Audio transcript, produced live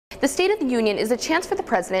The State of the Union is a chance for the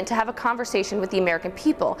president to have a conversation with the American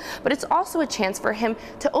people, but it's also a chance for him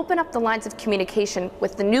to open up the lines of communication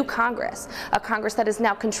with the new Congress, a Congress that is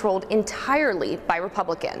now controlled entirely by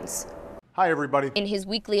Republicans. Hi, everybody. In his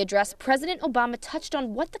weekly address, President Obama touched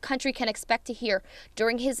on what the country can expect to hear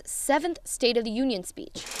during his 7th State of the Union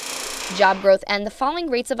speech. Job growth and the falling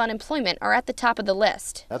rates of unemployment are at the top of the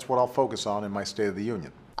list. That's what I'll focus on in my State of the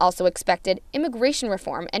Union. Also expected, immigration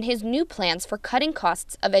reform and his new plans for cutting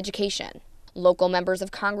costs of education. Local members of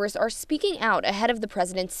Congress are speaking out ahead of the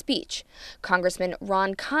president's speech. Congressman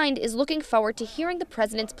Ron Kind is looking forward to hearing the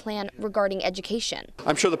president's plan regarding education.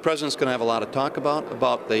 I'm sure the president's going to have a lot to talk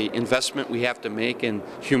about the investment we have to make in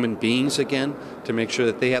human beings again, to make sure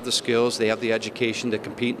that they have the skills, they have the education to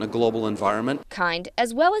compete in a global environment. Kind,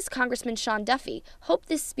 as well as Congressman Sean Duffy, hope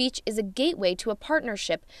this speech is a gateway to a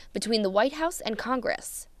partnership between the White House and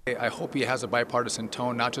Congress. I hope he has a bipartisan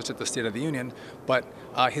tone, not just at the State of the Union, but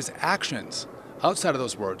his actions outside of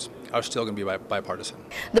those words are still going to be bipartisan.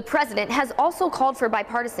 The president has also called for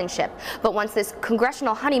bipartisanship, but once this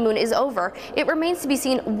congressional honeymoon is over, it remains to be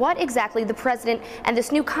seen what exactly the president and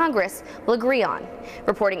this new Congress will agree on.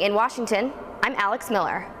 Reporting in Washington, I'm Alex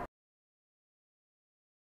Miller.